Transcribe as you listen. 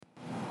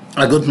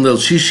Agut Lil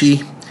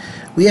Shishi.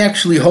 We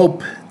actually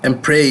hope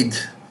and prayed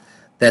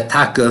that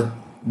Taka,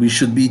 we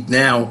should be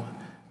now,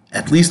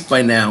 at least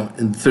by now,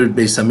 in the third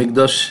Beis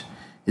Hamikdash.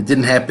 It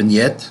didn't happen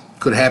yet.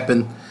 Could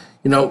happen.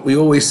 We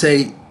always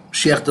say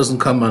Sheikh doesn't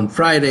come on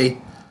Friday.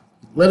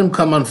 Let him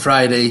come on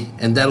Friday,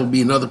 and that'll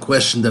be another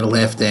question that I'll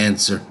have to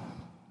answer.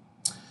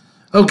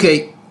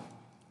 Okay,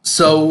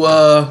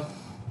 so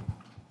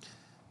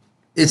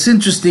it's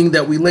interesting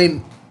that we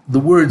lay the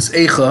words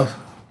Eicha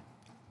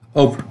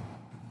over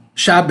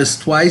Shabbos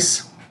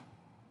twice,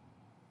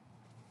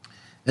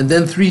 and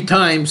then 3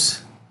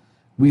 times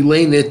we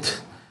lay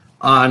it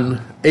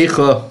on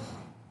Eicha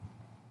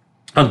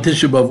on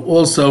Tisha B'Av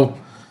also.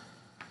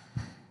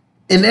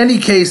 In any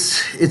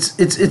case, it's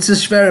a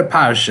Shvera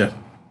Parsha.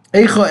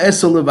 Eicha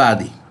Esa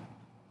Levadi.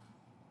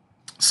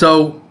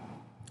 So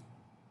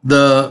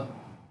the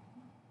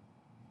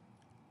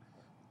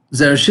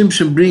Zera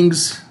Shimshon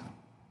brings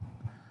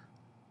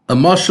a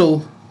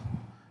mashal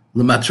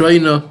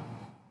l'matroina.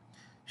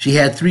 She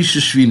had 3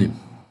 sheshvinim.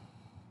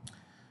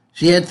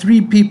 She had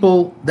 3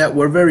 people that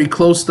were very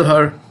close to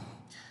her.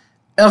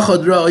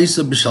 Echad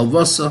ra'isa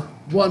b'shalvasa.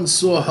 One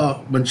saw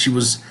her when she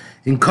was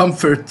in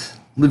comfort,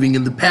 living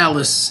in the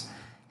palace,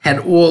 had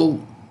all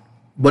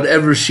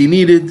whatever she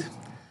needed.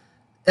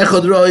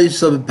 Echad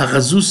ra'isa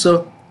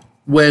b'pachazusa,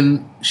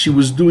 when she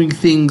was doing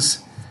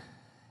things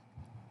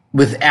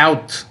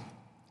without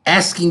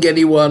asking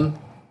anyone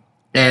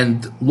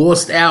and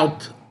lost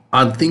out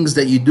on things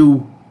that you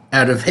do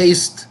out of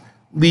haste,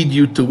 lead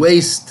you to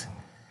waste,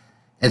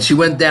 and she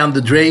went down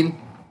the drain.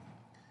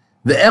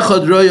 The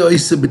echad roya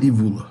isa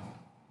b'divula.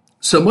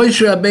 So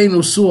Moshe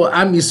Rabbeinu saw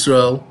Am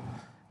Yisrael,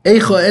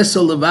 Eicha esa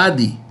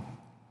levadi,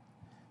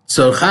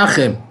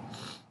 tzorchachem,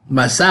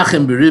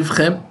 masachem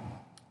berivchem,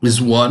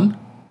 is 1.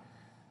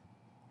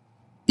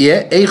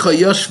 Yeah, Eicha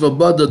yoshva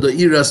bada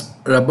do'iras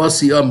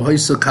rabasi am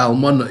hoisa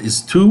kalmana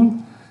is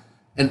 2.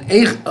 And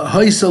Eicha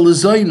hoisa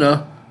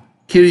lezoina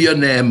kirya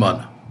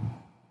ne'emana.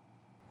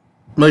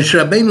 Moshe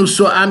Rabbeinu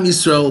saw Am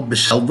Yisrael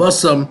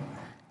b'shalvasam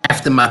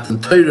after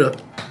Matan Torah.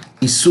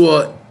 He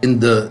saw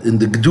in the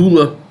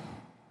Gedula,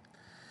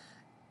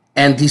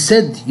 and he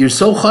said, "You're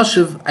so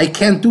chashuv, I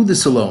can't do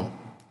this alone."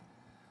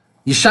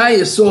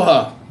 Yeshaya saw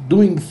her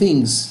doing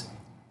things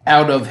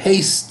out of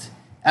haste,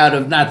 out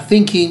of not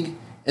thinking,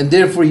 and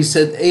therefore he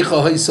said,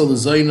 "Eicha hoisa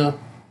lezoina."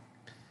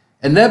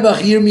 And Nebuch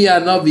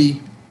Yirmiyah Navi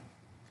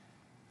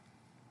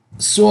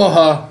saw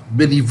her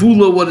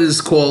benivula, what it is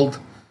called,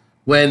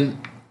 when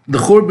the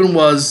Churban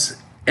was,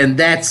 and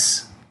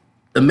that's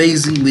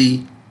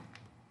amazingly.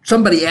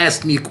 Somebody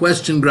asked me a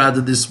question, rather,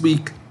 this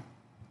week.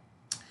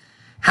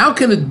 How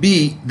can it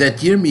be that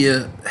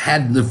Yirmiyah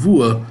had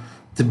nevuah?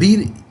 To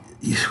be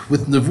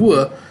with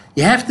nevuah,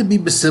 you have to be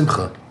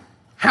besimcha.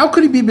 How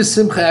could he be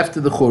besimcha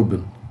after the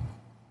Churban?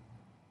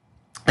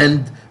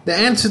 And the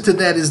answer to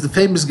that is the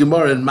famous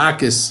Gemara in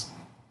Makis.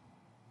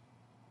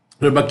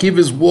 Rabbi Akiva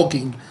is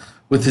walking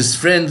with his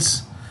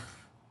friends,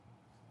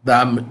 the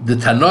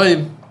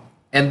Tanoim,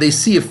 and they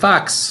see a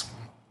fox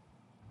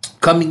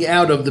coming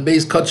out of the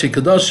Beis Kodesh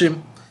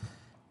Kadoshim,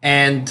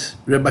 and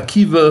Rabbi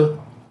Akiva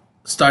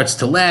starts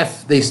to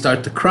laugh. They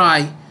start to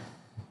cry.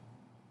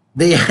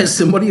 They ask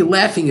him, "What are you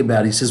laughing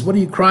about?" He says, "What are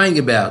you crying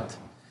about?"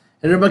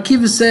 And Rabbi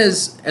Akiva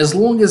says, "As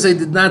long as I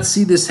did not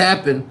see this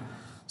happen,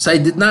 so I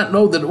did not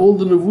know that all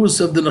the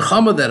nevuos of the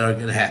Nechama that are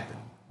going to happen.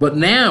 But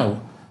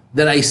now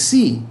that I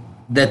see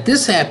that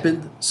this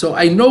happened, so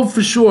I know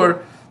for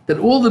sure that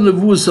all the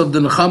nevuos of the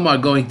Nechama are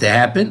going to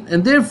happen,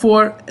 and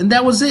therefore, and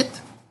that was it."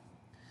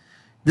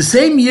 The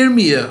same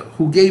Yirmiyah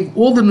who gave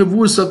all the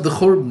nevuos of the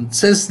Churban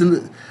says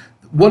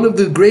one of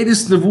the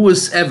greatest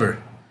nevuos ever,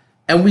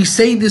 and we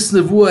say this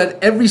nevuah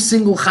at every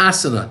single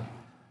chasana,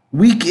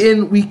 week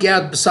in, week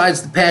out,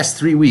 besides the past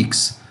 3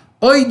 weeks.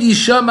 Oy di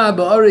shama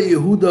ba'are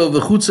Yehuda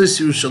v'chutzos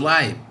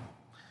Yerushalayim,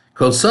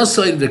 kol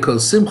sasoin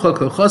v'kol simcha,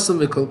 kol chosam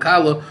v'kol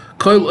kala,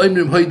 kol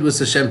oimrim hoid was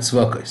Hashem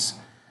tzvakos.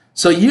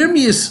 So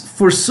Yirmiyah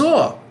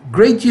foresaw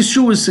great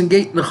Yeshuas and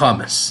great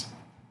Nechamas.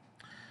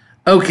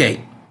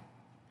 Okay,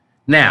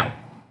 now,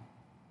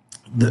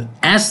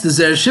 ask the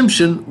Zera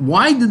Shimshon,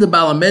 why did the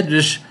Baal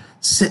HaMedrash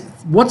say,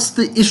 what's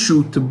the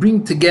issue to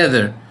bring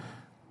together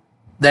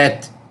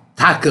that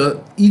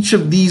Taka, each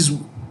of these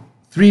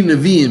 3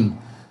 Nevi'im,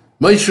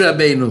 Moshe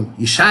Rabbeinu,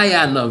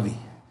 Yeshaya Navi,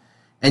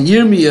 and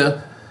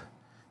Yirmiyah,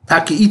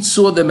 Taka each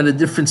saw them in a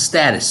different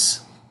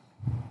status.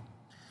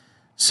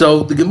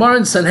 So the Gemara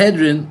in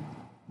Sanhedrin,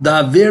 there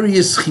are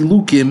various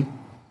chilukim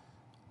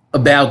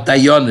about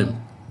Dayanim,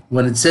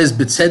 when it says,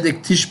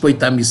 B'tzedek tishpoi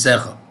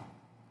tamisecha.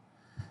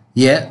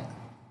 Yeah?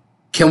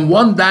 Can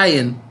one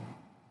Dayan,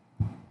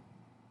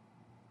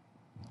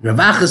 Rav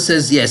Acha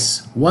says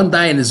yes, one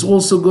Dayan is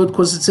also good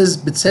because it says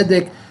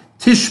B'tzedek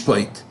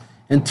tishpoit,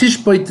 and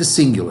tishpoit is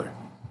singular.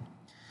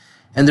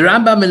 And the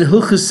Rambam in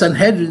Hilchos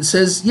Sanhedrin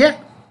says, yeah,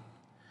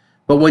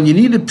 but when you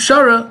need a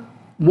pshara,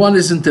 one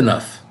isn't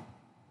enough.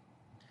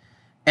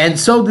 And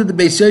so did the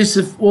Beis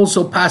Yosef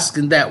also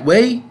paskin that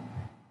way,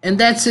 and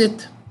that's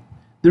it.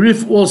 The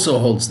Rif also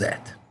holds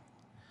that.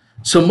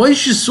 So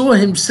Moshe saw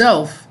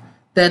himself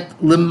that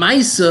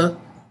Lemaisa,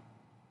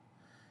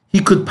 he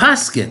could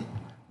paskin,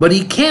 but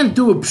he can't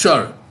do a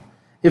pshara.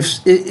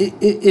 If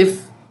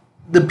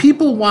the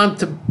people want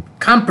to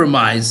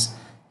compromise,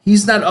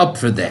 he's not up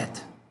for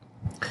that.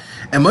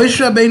 And Moshe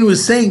Rabbeinu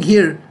is saying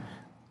here,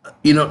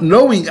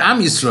 knowing Am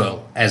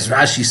Yisrael, as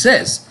Rashi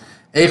says,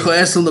 Am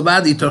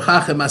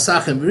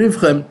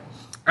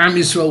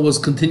Yisrael was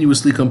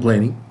continuously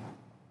complaining.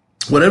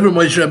 Whatever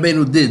Moshe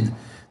Rabbeinu did,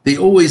 they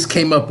always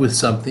came up with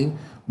something.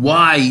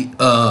 Why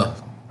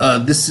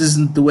this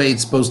isn't the way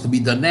it's supposed to be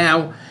done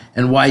now,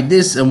 and why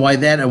this, and why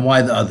that, and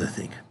why the other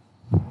thing.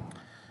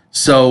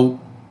 So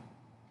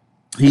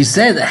he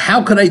said,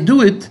 how could I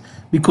do it?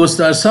 Because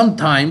there are some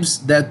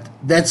times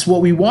that's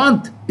what we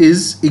want,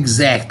 is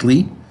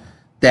exactly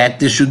that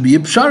there should be a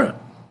pshara.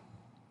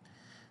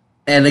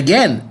 And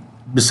again,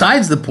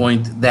 besides the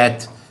point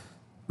that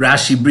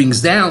Rashi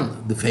brings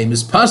down, the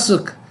famous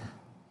pasuk,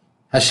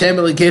 Hashem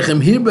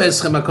Elokeichem Hir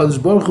B'Eschem,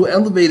 HaKadosh Baruch Hu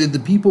elevated the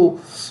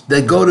people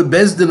that go to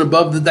Bezdin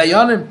above the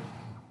Dayanim.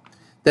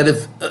 That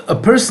if a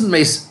person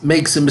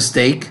makes a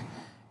mistake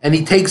and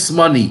he takes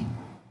money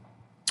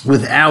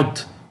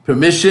without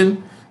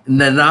permission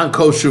in a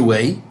non-kosher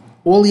way,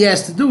 all he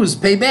has to do is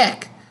pay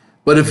back.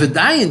 But if a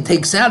dayan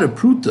takes out a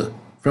pruta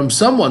from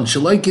someone,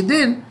 Shaloi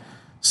Kedin,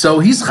 so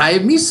he's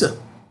Chayev Misa.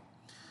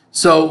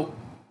 So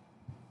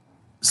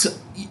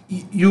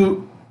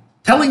you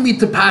telling me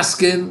to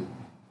paskin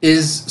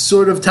is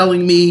sort of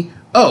telling me,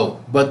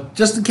 but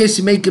just in case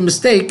you make a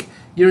mistake,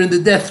 you're in the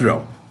death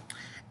row.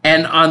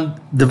 And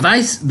on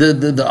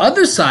the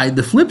other side,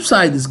 the flip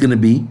side is going to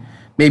be,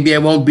 maybe I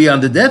won't be on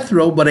the death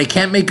row, but I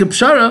can't make a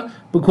pshara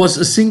because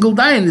a single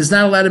dayan is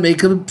not allowed to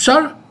make a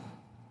pshara.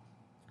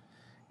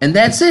 And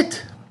that's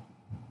it.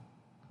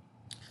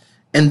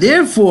 And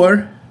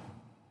therefore,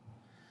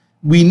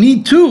 we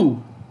need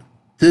to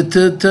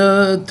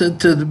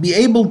be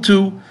able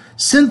to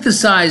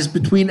synthesize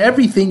between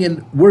everything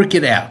and work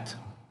it out.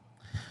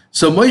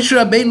 So Moshe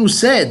Rabbeinu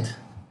said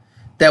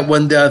that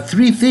when there are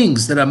three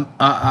things that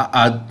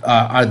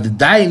are the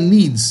dayan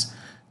needs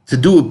to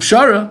do a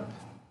pshara,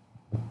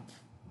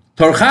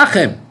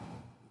 Torchachem.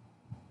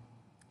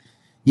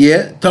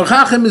 Yeah,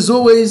 Torchachem is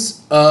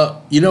always,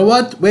 you know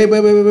what? Wait,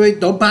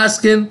 don't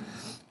paskin.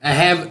 I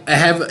have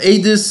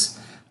Edis.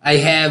 I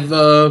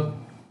have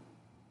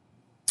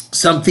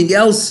something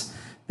else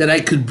that I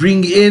could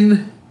bring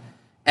in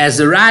as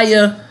a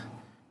raya,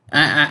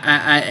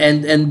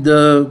 and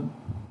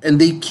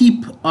they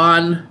keep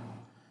on,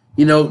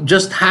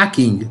 just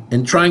hacking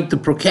and trying to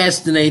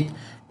procrastinate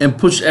and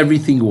push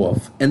everything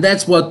off, and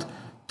that's what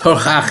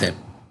Torchachem.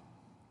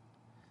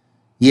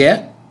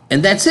 Yeah,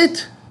 and that's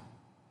it.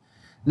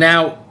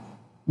 Now,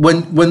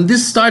 when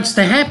this starts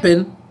to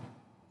happen,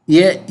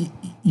 the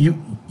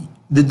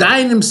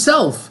dayan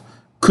himself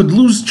could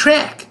lose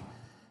track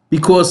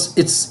because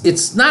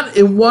it's not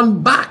in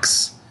one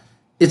box.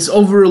 It's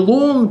over a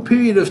long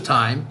period of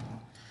time,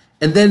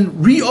 and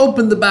then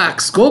reopen the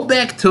box. Go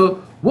back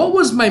to what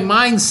was my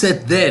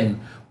mindset then?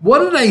 What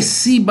did I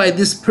see by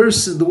this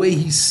person, the way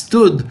he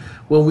stood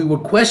when we were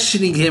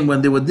questioning him,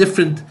 when there were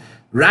different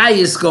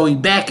rayas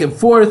going back and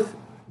forth?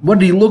 What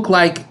did he look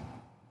like?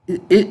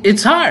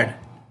 It's hard.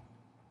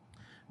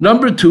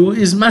 Number two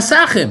is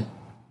masachem.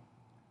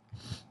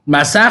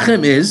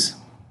 Masachem is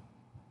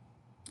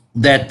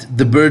that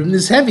the burden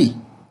is heavy.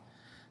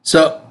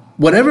 So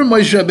whatever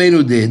Moshe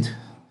Rabbeinu did,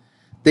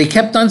 they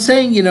kept on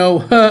saying,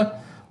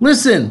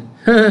 listen,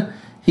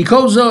 he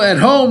goes at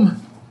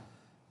home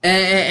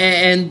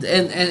and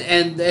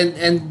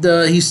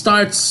he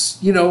starts,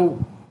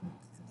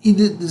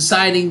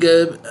 deciding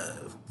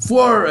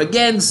for or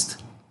against.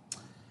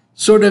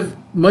 Sort of,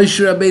 Moshe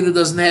Rabbeinu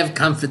doesn't have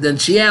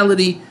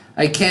confidentiality.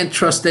 I can't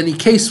trust any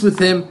case with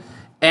him.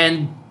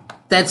 And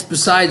that's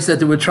besides that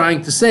they were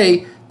trying to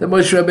say that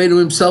Moshe Rabbeinu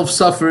himself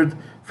suffered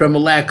from a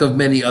lack of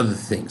many other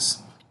things.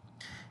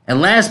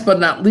 And last but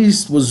not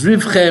least was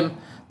Rivchem,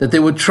 that they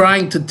were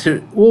trying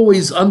to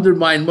always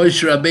undermine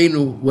Moshe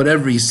Rabbeinu,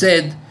 whatever he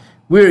said.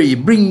 Where are you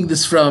bringing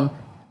this from?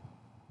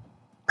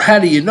 How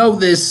do you know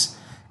this?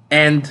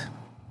 And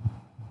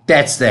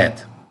that's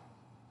that.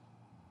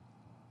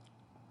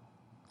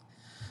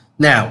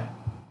 Now,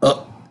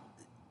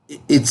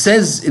 it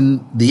says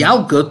in the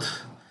Yalkut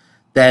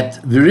that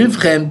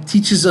V'rivchem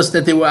teaches us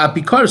that they were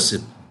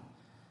apikarsim,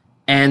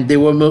 and they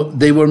were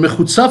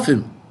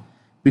mechutzafim,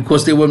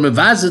 because they were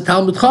mevaza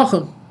Talmud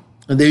Chacham,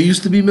 and they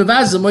used to be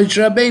mevaza Moshe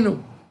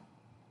Rabbeinu,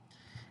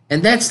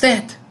 and that's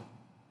that.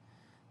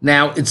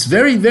 Now, it's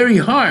very, very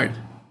hard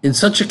in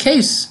such a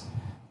case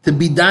to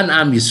be dan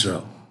Am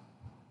Yisrael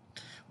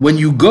when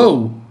you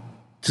go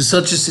to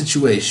such a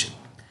situation.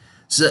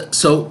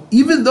 So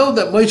even though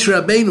that Moshe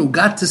Rabbeinu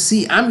got to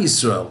see Am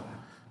Yisrael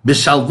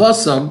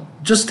b'shalvasam,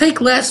 just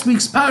take last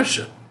week's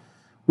parsha.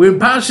 We're in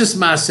Parshas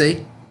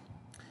Maseh,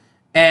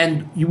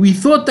 and we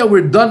thought that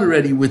we're done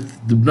already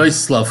with the Bnei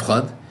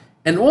Slavchad,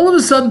 and all of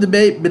a sudden the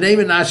Bnei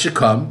Menashe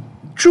come.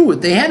 True,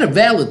 they had a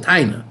valid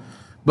taina,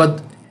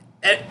 but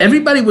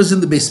everybody was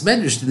in the Beis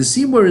Medrash. The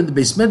same were in the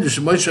Beis Medrash,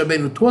 and Moshe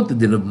Rabbeinu taught the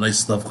din of Bnei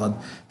Slavchad.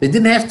 They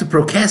didn't have to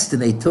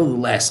procrastinate till the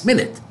last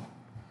minute.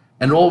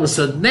 And all of a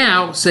sudden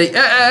now say,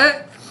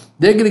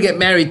 they're going to get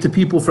married to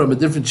people from a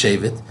different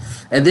Shevet,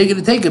 and they're going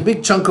to take a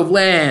big chunk of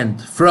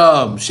land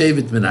from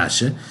Shevet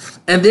Menashe,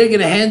 and they're going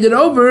to hand it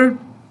over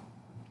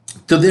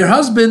to their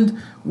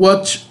husband,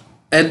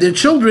 and their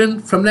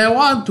children from now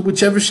on to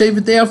whichever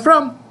Shevet they are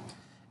from.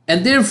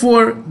 And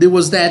therefore, there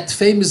was that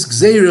famous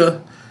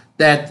Zera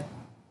that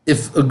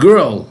if a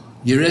girl,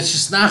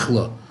 Yeresh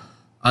Nachla,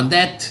 on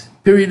that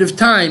period of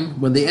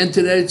time, when they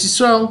entered Eretz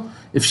Yisrael,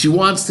 if she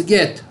wants to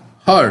get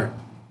her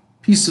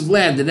piece of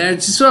land in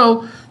Eretz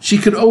Yisrael, she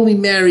could only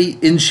marry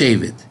in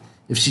Shevet.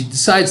 If she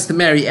decides to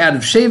marry out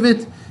of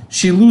Shevet,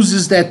 she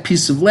loses that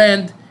piece of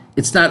land.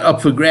 It's not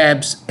up for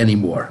grabs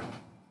anymore.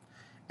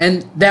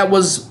 And that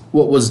was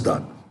what was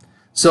done.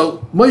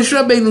 So Moshe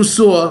Rabbeinu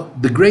saw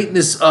the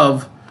greatness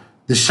of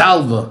the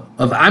Shalva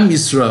of Am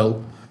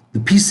Yisrael, the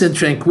peace and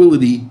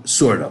tranquility,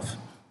 sort of.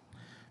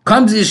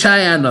 Comes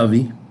Yeshaya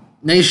Hanavi.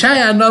 Now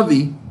Yeshaya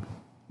Hanavi,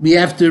 we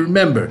have to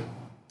remember,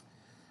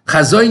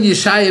 Chazoin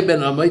Yeshaya ben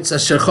Amitz,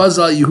 Asher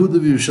Chazal Yehuda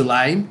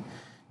v'Yerushalayim,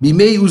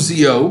 Bimei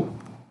Uzziyo.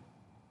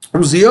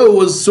 Uzziyo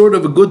was sort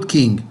of a good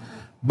king,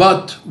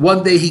 but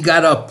one day he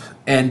got up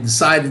and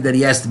decided that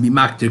he has to be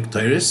Maktir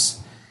K'Toros,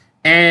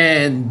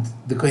 and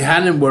the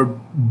Kohanim were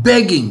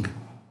begging,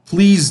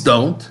 please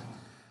don't,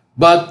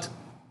 but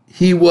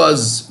he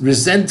was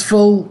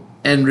resentful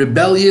and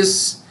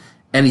rebellious,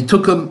 and he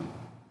took a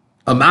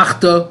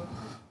machta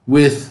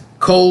with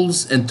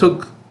coals and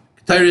took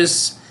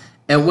K'Toros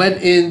and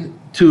went in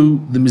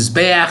to the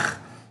Mizbeach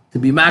to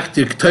be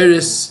Maktir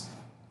K'Toros,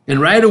 and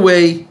right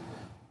away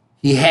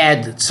he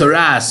had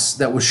tsaras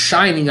that was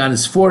shining on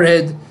his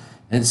forehead,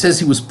 and it says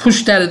he was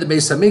pushed out of the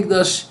Beis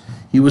HaMikdash.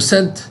 He was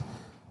sent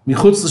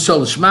Michutz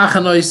l'Sholosh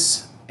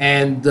Machanois,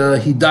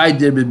 and he died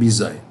there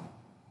b'bizay.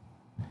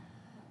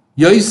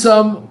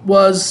 Yosam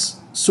was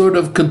sort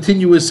of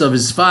continuous of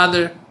his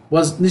father,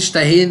 was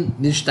nishtahin,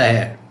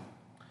 nishtaher.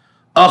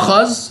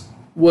 Achaz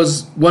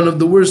was one of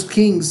the worst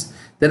kings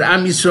that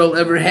Am Yisrael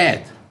ever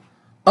had.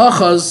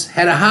 Achaz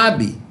had a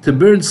hobby to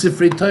burn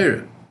Sifrei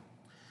Torah.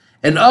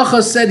 And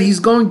Achaz said he's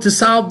going to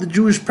solve the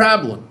Jewish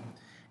problem.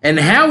 And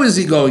how is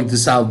he going to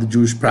solve the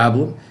Jewish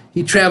problem?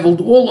 He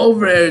traveled all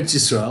over Eretz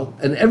Yisrael,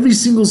 and every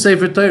single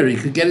Sefer Torah he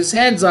could get his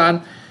hands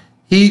on,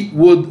 he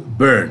would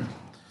burn.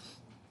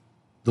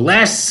 The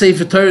last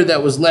Sefer Torah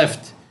that was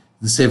left,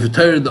 the Sefer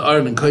Torah, the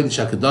Aron and Kodesh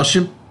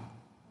HaKadoshim,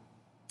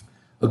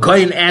 a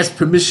Kohen asked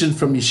permission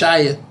from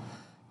Yeshaya,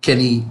 can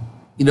he,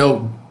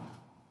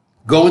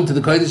 go into the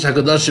Kodesh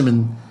HaKadoshim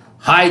and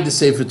hide the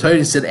Sefer Torah?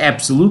 He said,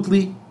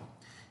 absolutely.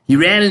 He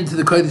ran into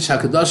the Kodesh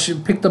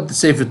HaKadoshim, picked up the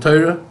Sefer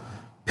Torah,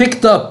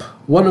 picked up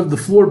one of the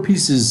floor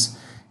pieces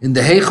in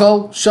the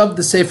Heichal, shoved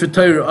the Sefer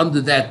Torah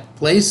under that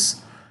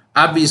place.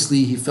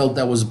 Obviously, he felt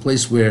that was a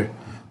place where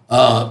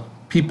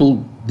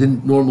people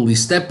didn't normally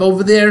step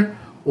over there,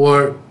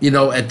 or,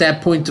 at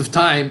that point of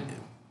time,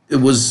 it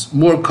was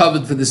more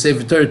covered for the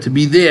Sefer Torah to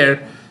be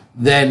there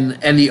than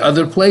any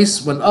other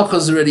place. When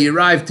Achaz already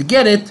arrived to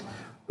get it,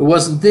 it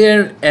wasn't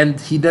there, and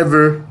he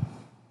never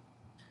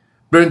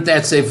burnt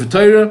that Sefer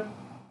Torah.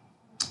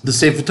 The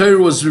Sefer Torah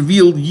was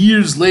revealed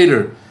years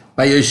later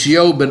by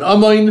Yoshiyahu ben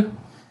Amoin,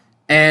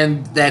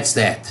 and that's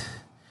that.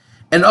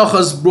 And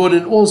Achaz brought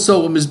in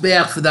also a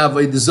Mizbeach for the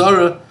Avodah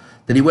Zarah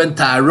that he went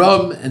to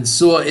Aram and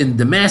saw in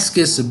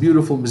Damascus, a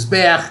beautiful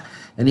Mizbeach,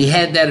 and he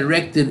had that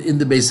erected in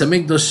the Beis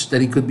HaMikdash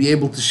that he could be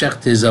able to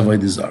shecht his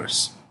Avodah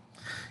Zarahs.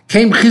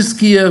 Came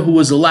Chizkiah, who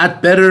was a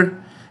lot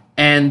better,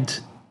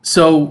 and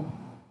so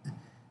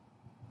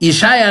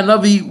Yeshaya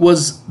Navi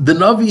was the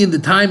Navi in the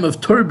time of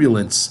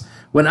turbulence,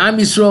 when Am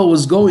Yisrael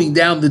was going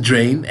down the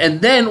drain,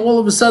 and then all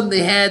of a sudden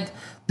they had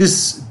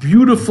this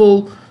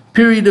beautiful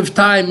period of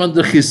time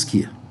under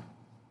Chizkiah.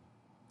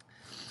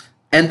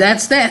 And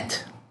that's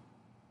that.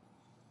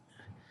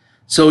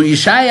 So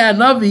Yeshaya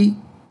Navi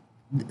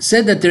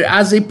said that they're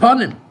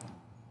azepanim,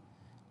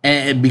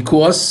 and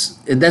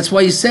that's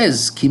why he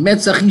says ki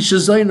metzach isha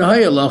zoyna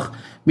hayalach,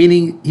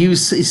 meaning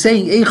he's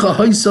saying eicha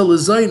haysal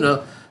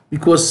zoyna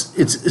because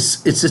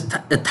it's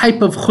a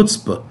type of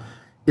chutzpah.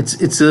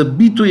 It's a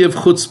bituy of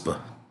chutzpah.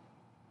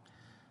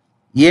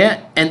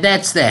 Yeah, and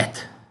that's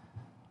that.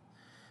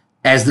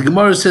 As the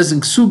Gemara says in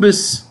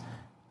Ksubis,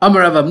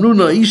 Amar Rav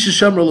Amnuna isha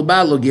shamar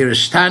lebalo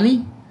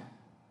gerishtani.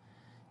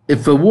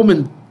 If a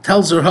woman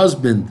tells her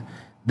husband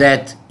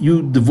that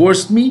you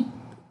divorced me,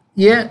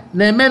 yeah,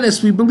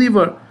 ne'emenes, we believe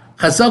her.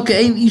 Chazal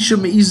ke'ein isha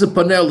me'iza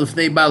panel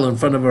if bala in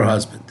front of her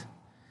husband.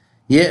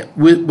 Yeah,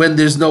 when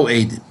there's no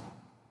Eidim.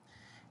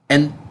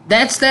 And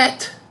that's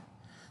that.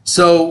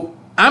 So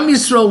Am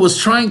Yisrael was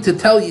trying to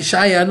tell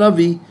Yeshaya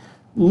Hanavi,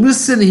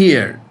 listen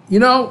here,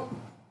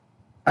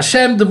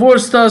 Hashem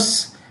divorced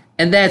us,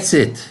 and that's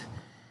it.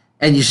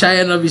 And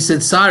Yeshaya Hanavi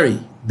said, sorry,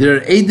 there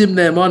are Eidim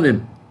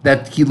ne'emanim,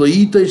 that ki lo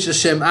yitosh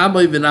Hashem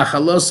amay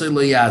v'nachalosay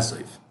lo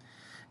yazoiv.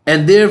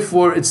 And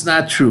therefore it's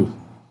not true.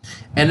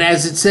 And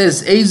as it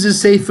says, Eizer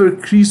Sefer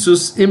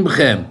Krisus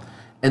Imchem,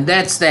 and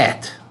that's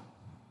that.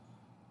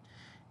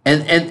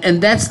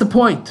 And that's the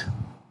point.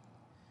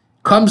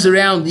 Comes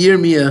around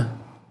Yirmiyah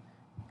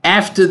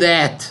after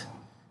that,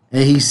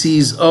 and he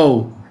sees,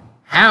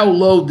 how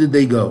low did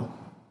they go?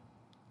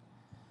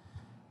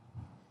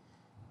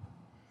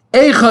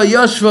 Eicha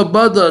Yashva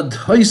Badad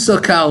Hoisa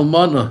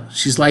Kalmana.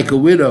 She's like a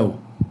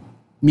widow,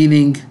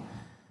 meaning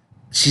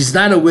she's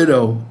not a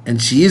widow,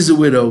 and she is a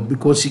widow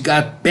because she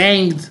got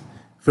banged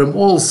from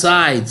all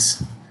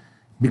sides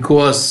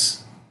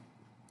because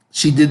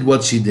she did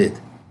what she did.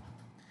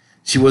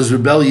 She was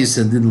rebellious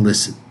and didn't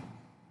listen.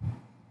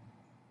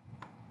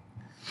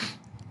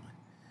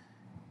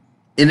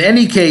 In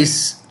any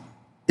case,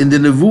 in the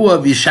Nevuah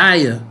of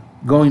Yeshaya,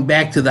 going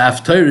back to the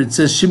Haftarah, it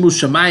says, Shimu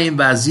Shamayim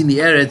v'azini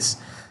eretz,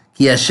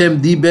 ki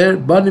Hashem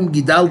diber, banim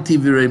gidalti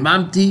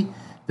v'reimamti,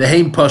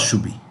 v'heim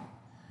pashubi.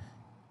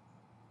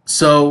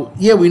 So,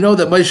 yeah, we know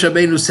that Moshe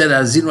Rabbeinu said,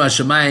 Azinu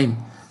Hashamayim,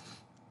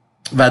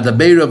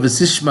 v'adabeira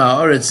v'sishma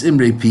ha'aretz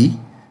imrei pi,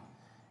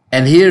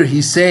 and here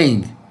he's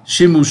saying,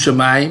 Shimu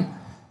Shamayim,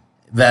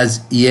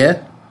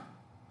 the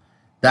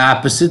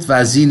opposite,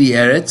 v'azini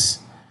eretz.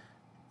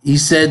 He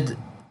said,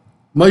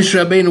 Moshe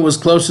Rabbeinu was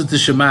closer to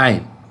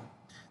Shemayim.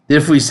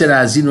 Therefore he said,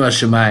 Azinu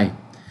HaShemayim.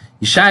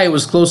 Yeshaya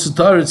was closer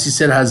to Aretz, he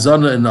said,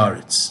 Hazana and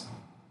Aretz.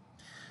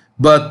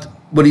 But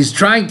what he's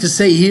trying to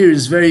say here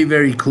is very,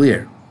 very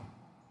clear.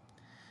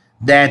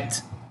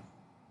 That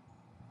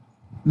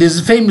there's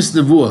a famous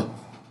Nevuah.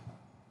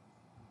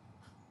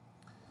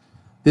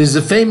 There's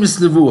a famous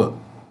Nevuah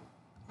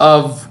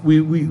of, we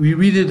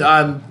read it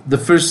on the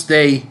first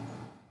day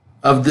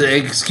of on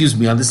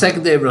the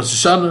second day of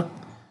Rosh Hashanah.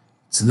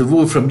 It's a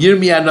Nevuah from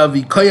Yirmiyah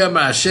Navi.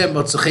 Koyamar Hashem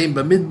Motzachim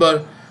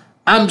Bamidbar.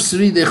 Am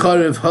Sri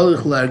Decharev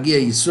Halich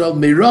Largia Yisrael.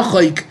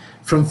 Meirachaik,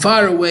 from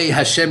far away,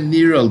 Hashem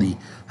Nirali.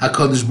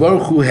 HaKadosh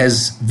Baruch Hu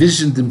has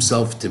visioned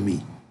himself to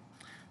me.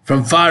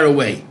 From far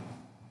away.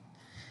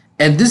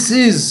 And this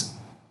is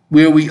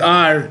where we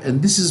are,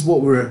 and this is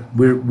what we're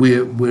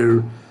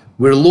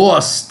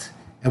lost,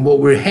 and what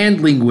we're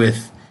handling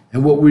with,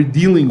 and what we're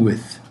dealing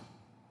with.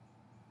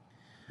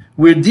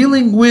 We're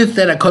dealing with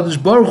that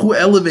HaKadosh Baruch Hu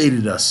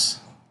elevated us.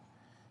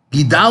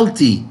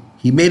 Gidalti,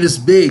 he made us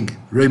big.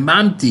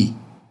 Remamti,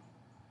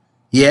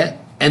 yeah,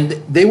 and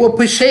they were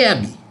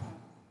Pesheabi.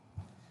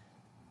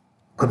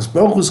 HaKadosh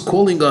Baruch Hu is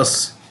calling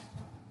us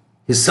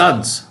his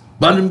sons.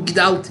 Banim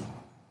Gidalti.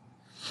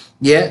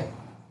 Yeah,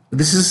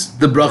 this is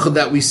the bracha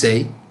that we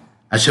say.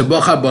 Asher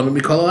Bachar Banim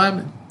Mikol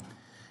Ha'amim.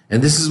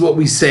 And this is what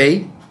we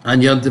say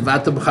on Yom Tov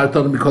Ata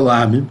B'chartanu Mikol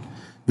Ha'amim.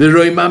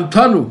 V'roimam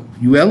Tanu,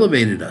 you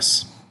elevated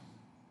us.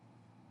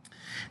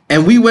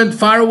 And we went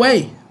far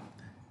away.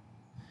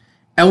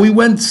 And we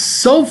went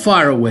so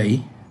far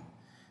away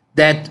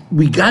that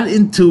we got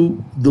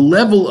into the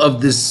level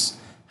of this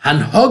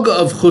hanhaga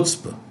of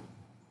chutzpah.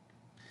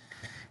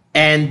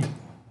 And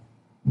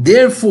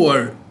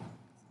therefore,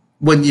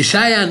 when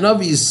Yeshaya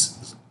Navi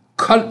is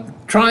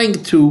trying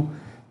to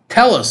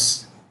tell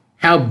us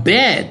how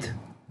bad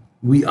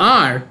we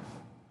are,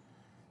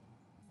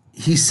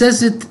 he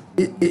says it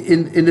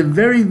in a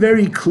very,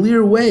 very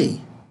clear way.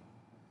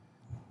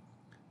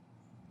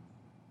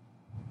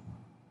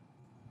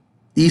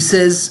 He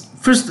says,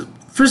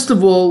 first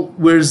of all,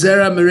 we're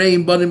Zera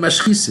Mereim Banim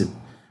Mashchisim.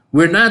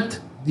 We're not,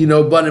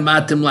 Banim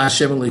Atim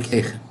LaHashem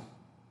Elokeichem.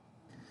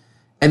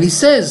 And he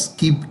says,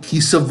 Ki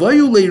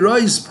savoyu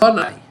leirois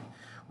panai.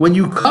 When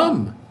you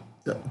come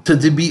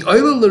to be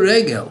oil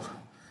l'regel,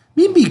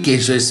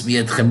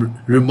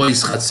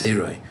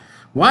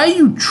 why are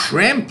you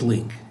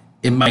trampling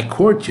in my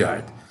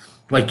courtyard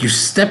like you're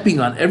stepping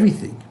on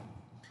everything?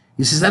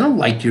 He says, I don't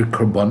like your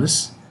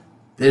korbanos.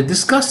 They're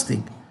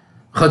disgusting.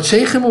 Can't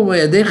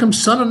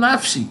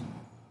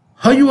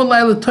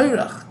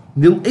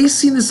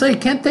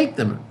take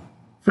them.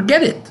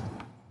 Forget it.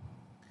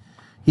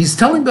 He's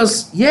telling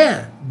us,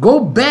 go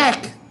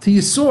back to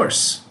your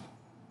source.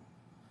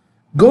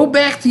 Go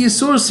back to your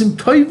source. You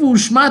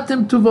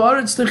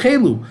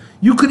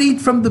could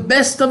eat from the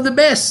best of the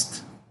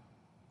best.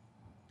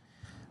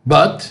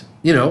 But,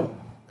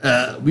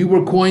 we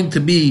were going to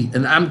be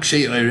an Am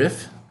Kshei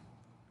Oirif.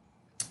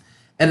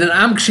 And an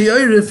Am Kshei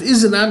Oirif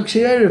is an Am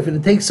Kshei Oirif, and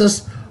it takes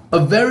us a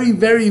very,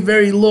 very,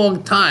 very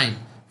long time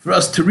for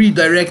us to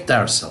redirect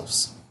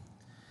ourselves.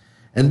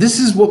 And this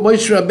is what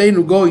Moshe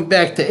Rabbeinu, going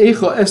back to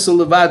Eicho Esel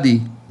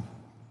Levadi,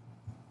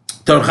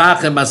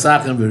 Torchachem,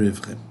 Masachem,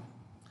 V'rivchem.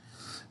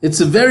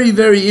 It's a very,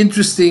 very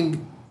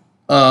interesting,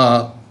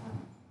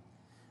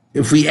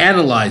 if we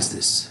analyze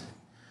this.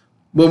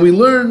 When we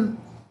learn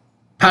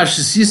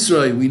Parshas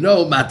Yisroi, we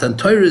know Matan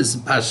Torah is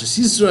in Parshas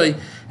Yisroi,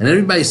 and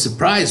everybody's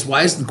surprised,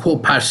 why isn't it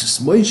called Parshas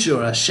Moshe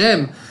or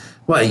Hashem?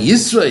 Why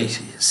Yisroi?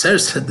 Sarah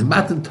said the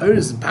Matan Torah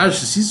is in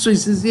Parshas Yisroi. He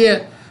says,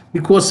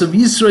 because of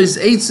Yisroi's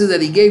Eitzah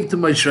that he gave to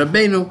Moshe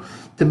Rabbeinu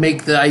to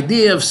make the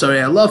idea of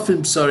Sorei Alofim,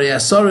 Sorei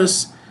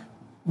Asoros.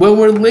 When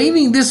we're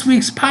learning this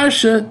week's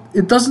Parsha,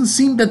 it doesn't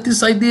seem that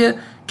this idea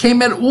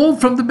came at all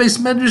from the Beis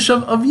Medrash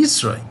of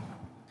Yisroi.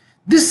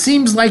 This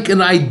seems like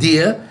an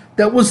idea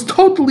that was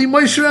totally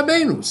Moshe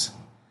Rabbeinu's,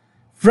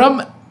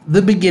 from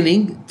the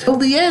beginning till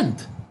the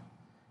end.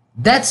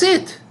 That's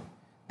it.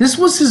 This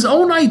was his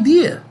own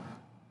idea.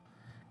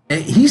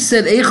 And he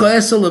said, Eicho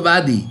Esel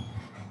Levadi,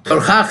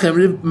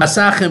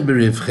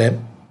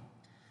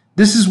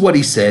 this is what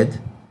he said.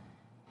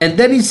 And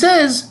then he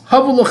says,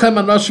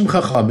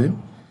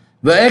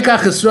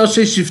 Ve'ekach es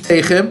roshei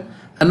shiftechem,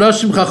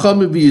 anoshim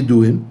chachomim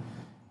v'yeduim,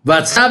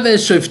 v'atzave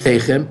es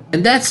shiftechem,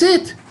 and that's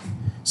it.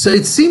 So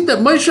it seemed that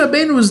Moshe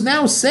Rabbeinu was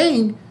now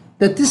saying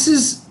that this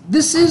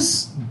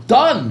is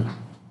done.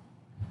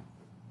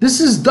 This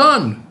is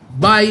done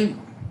by,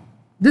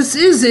 this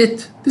is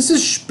it. This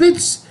is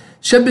spitz,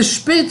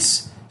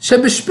 shebespitz,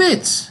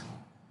 shebespitz.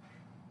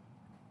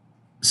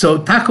 So,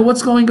 Taka,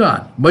 what's going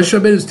on? Moshe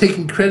Rabbeinu is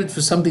taking credit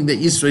for something that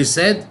Yisro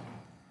said.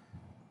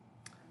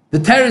 The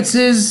teretz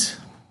is,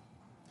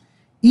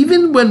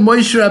 even when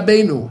Moshe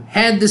Rabbeinu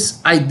had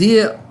this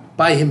idea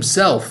by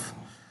himself,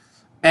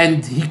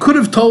 and he could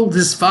have told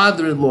his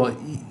father-in-law,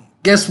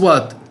 guess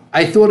what?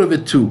 I thought of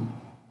it too.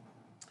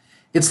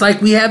 It's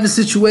like we have a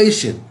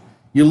situation.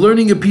 You're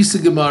learning a piece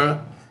of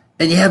Gemara,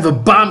 and you have a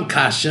bomb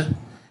kasha,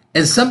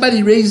 and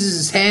somebody raises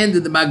his hand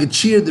in the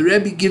Magachir, the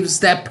Rebbe gives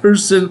that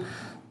person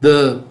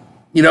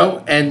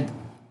and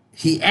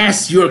he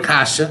asks your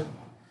kasha,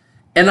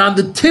 and on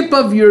the tip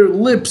of your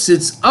lips,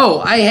 it's, oh,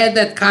 I had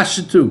that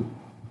kasha too.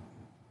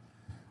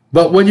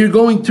 But when you're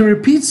going to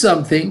repeat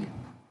something,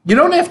 you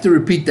don't have to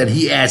repeat that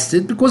he asked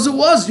it, because it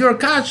was your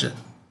kasha.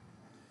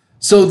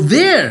 So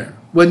there,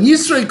 when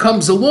Yisro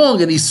comes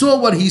along and he saw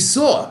what he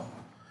saw,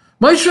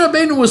 Moshe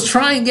Rabbeinu was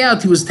trying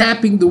out, he was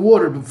tapping the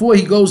water before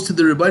he goes to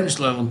the Rebbeinu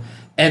Shalom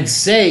and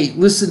say,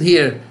 listen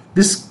here,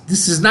 this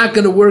is not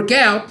going to work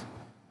out.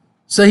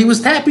 So he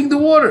was tapping the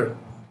water.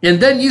 And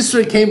then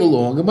Yisro came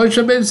along, and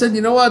Moshe Rabbeinu said,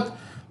 you know what,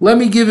 let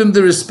me give him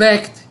the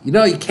respect. You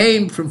know, he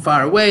came from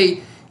far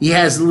away, he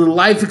has a little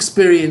life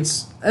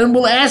experience, and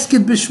we'll ask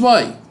it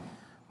b'shmoi.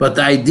 But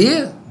the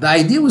idea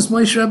was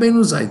Moshe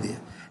Rabbeinu's idea.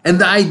 And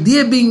the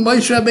idea being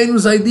Moshe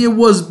Rabbeinu's idea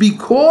was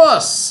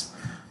because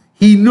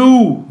he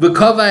knew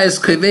v'kava es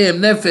kaveim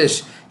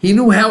nefesh. He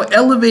knew how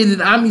elevated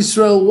Am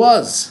Yisrael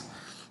was.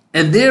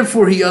 And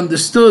therefore he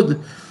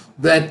understood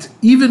that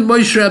even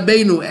Moshe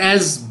Rabbeinu,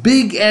 as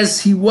big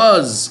as he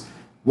was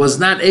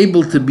not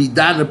able to be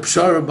Dana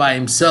Pshara by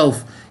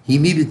himself. He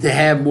needed to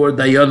have more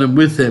Dayanim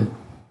with him.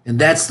 And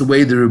that's the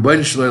way the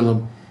Rebbeinu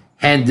Shalom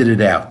handed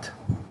it out.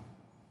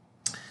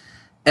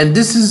 And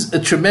this is a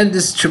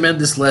tremendous,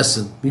 tremendous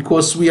lesson,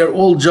 because we are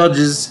all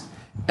judges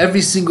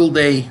every single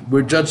day.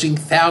 We're judging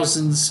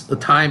thousands of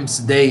times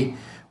a day.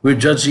 We're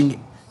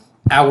judging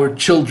our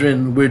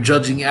children. We're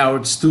judging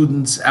our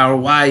students, our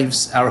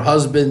wives, our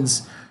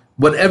husbands.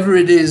 Whatever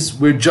it is,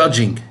 we're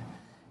judging.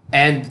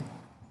 And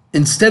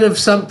instead of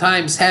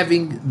sometimes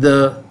having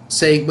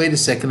saying, wait a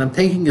second, I'm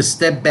taking a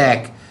step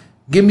back.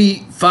 Give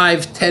me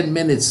 5-10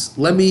 minutes.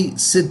 Let me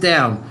sit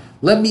down.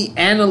 Let me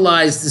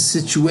analyze the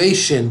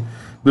situation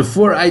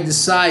before I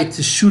decide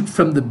to shoot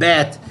from the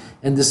bat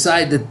and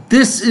decide that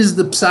this is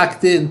the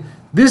psak din,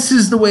 this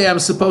is the way I'm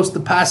supposed to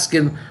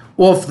paskin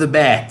off the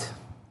bat.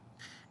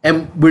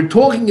 And we're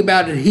talking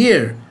about it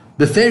here,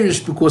 the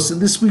Ferish, because in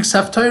this week's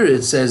Haftarah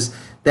it says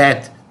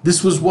that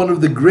this was one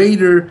of the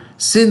greater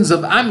sins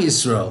of Am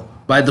Yisrael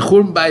by the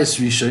Churban Bayis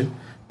Rishon,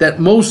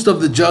 that most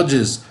of the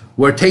judges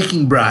were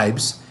taking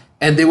bribes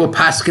and they were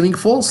paskening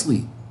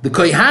falsely. The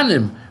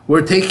Kohanim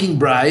were taking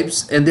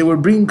bribes and they were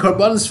bringing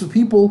karbanos for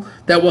people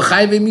that were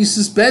chayve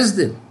misus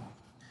bezdin.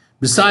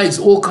 Besides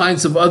all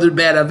kinds of other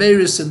bad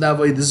averis and the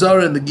avodah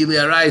zarah and the gili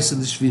arayis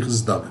and the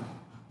shvichas damim.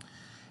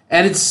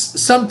 And it's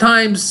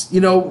sometimes,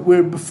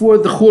 we're before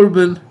the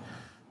Churban,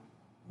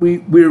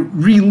 we're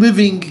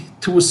reliving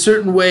to a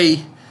certain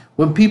way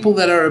when people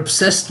that are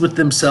obsessed with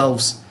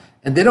themselves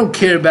and they don't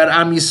care about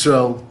Am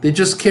Yisrael, they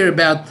just care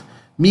about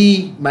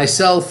me,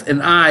 myself,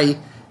 and I,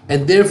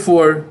 and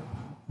therefore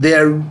they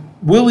are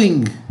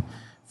willing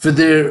for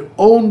their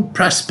own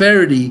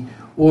prosperity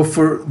or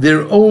for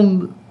their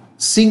own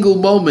single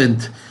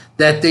moment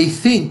that they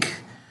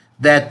think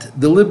that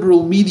the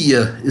liberal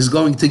media is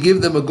going to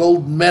give them a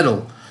golden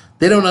medal.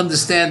 They don't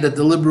understand that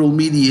the liberal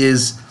media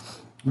is,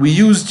 we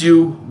used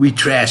you, we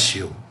trash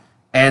you.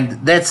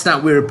 And that's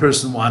not where a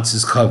person wants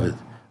his covered.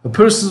 A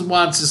person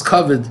wants his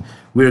covered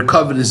where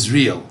covered is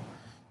real,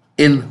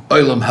 in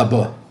Olam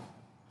Haba.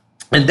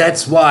 And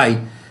that's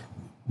why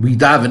we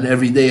daven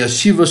every day,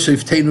 Ashiva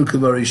Sheftenu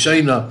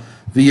Kavarishayna,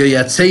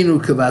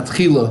 V'yayatzenu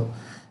Kavatchila,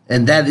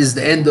 and that is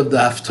the end of the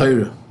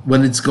Haftarah,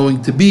 when it's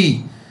going to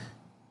be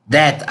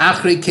that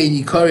Achrei Ken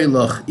Yikari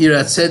Loch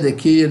Irat Tzedek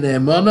Kirya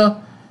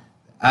Ne'emana,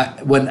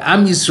 when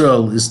Am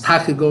Yisrael is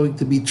taka going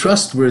to be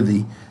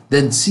trustworthy,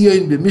 then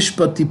Tzion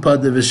b'mishpat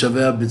tipada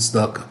v'shaveh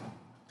b'tzdaka.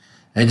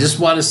 I just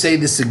want to say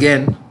this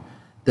again,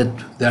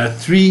 that there are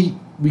three,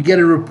 we get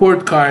a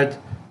report card,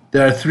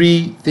 there are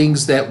three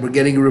things that we're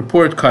getting a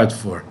report card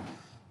for.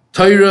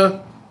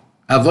 Torah,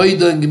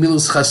 Avodah, and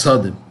Gemilus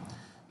Chasadim.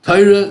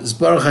 Torah is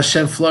Baruch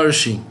Hashem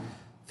flourishing.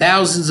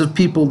 Thousands of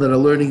people that are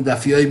learning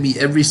Daf Yomi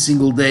every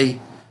single day.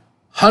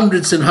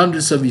 Hundreds and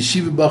hundreds of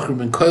Yeshiva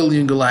Bachrim and Koil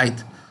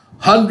Yungalite.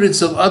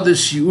 Hundreds of other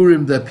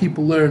Shiurim that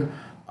people learn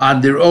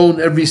on their own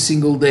every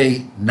single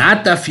day.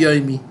 Not Daf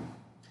Yomi.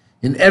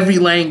 In every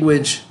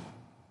language.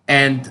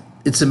 And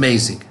it's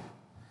amazing.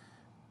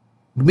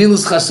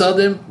 Gmilus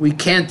Chasadim, we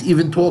can't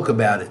even talk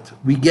about it.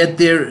 We get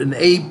there an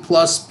A++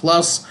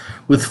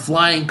 with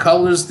flying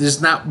colors.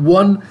 There's not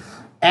one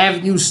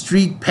avenue,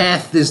 street,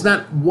 path. There's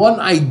not one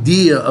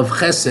idea of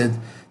chesed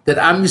that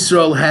Am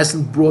Yisrael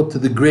hasn't brought to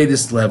the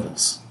greatest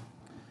levels.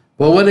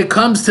 But when it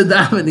comes to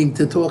davening,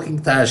 to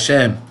talking to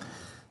Hashem,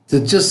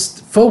 to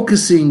just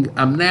focusing,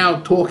 I'm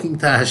now talking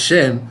to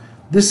Hashem,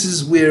 this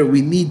is where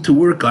we need to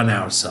work on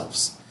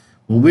ourselves.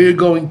 When we're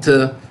going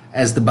to,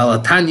 as the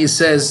Balatanya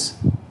says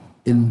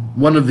in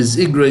one of his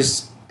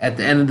igros at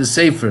the end of the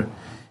Sefer,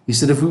 he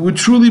said, if we would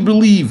truly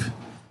believe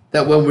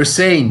that when we're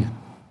saying,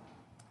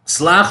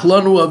 Slach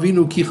lanu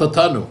avinu ki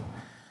chatanu,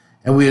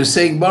 and we are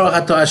saying,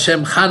 Baruch atah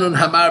Hashem chanun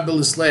hamar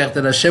b'lisleach,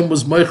 that Hashem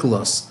was moichel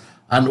us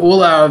on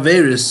all our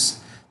averis,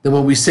 then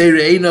when we say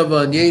Re'eina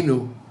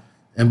v'anyenu,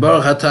 and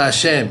Baruch atah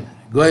Hashem,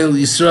 Goyel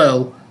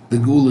Yisrael, the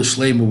Geula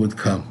Shlema would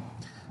come.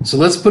 So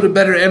let's put a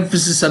better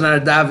emphasis on our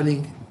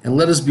davening, and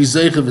let us be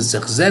zeicha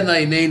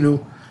v'sechzena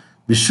inenu,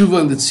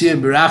 b'shuva l'tziyah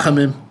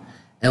b'rachamim,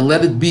 and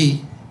let it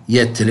be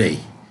yet today.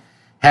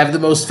 Have the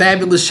most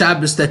fabulous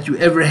Shabbos that you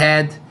ever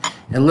had,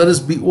 and let us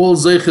be all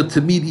zeicha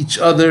to meet each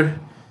other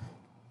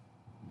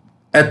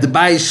at the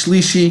Bayis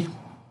Shlishi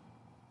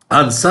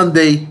on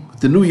Sunday, with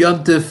the new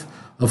Yontif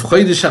of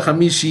Chodesh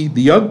HaChamishi,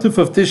 the Yontif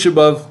of Tisha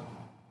B'Av,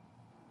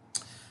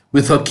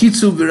 with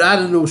Hakitzu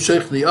V'Radanu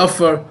Sheikhni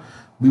Ofar.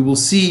 We will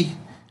see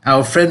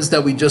our friends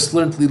that we just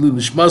learned, Lilu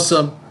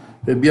Nishmasam,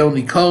 Rabbi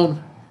Yoni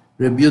Kohn,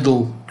 Rabbi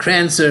Yudel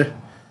Kranzer,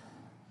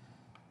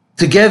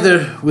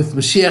 together with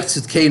Mashiach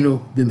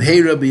Tzidkenu,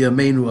 B'mheira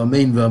B'yameinu,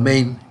 Amen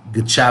V'Amen.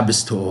 Good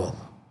Shabbos to all.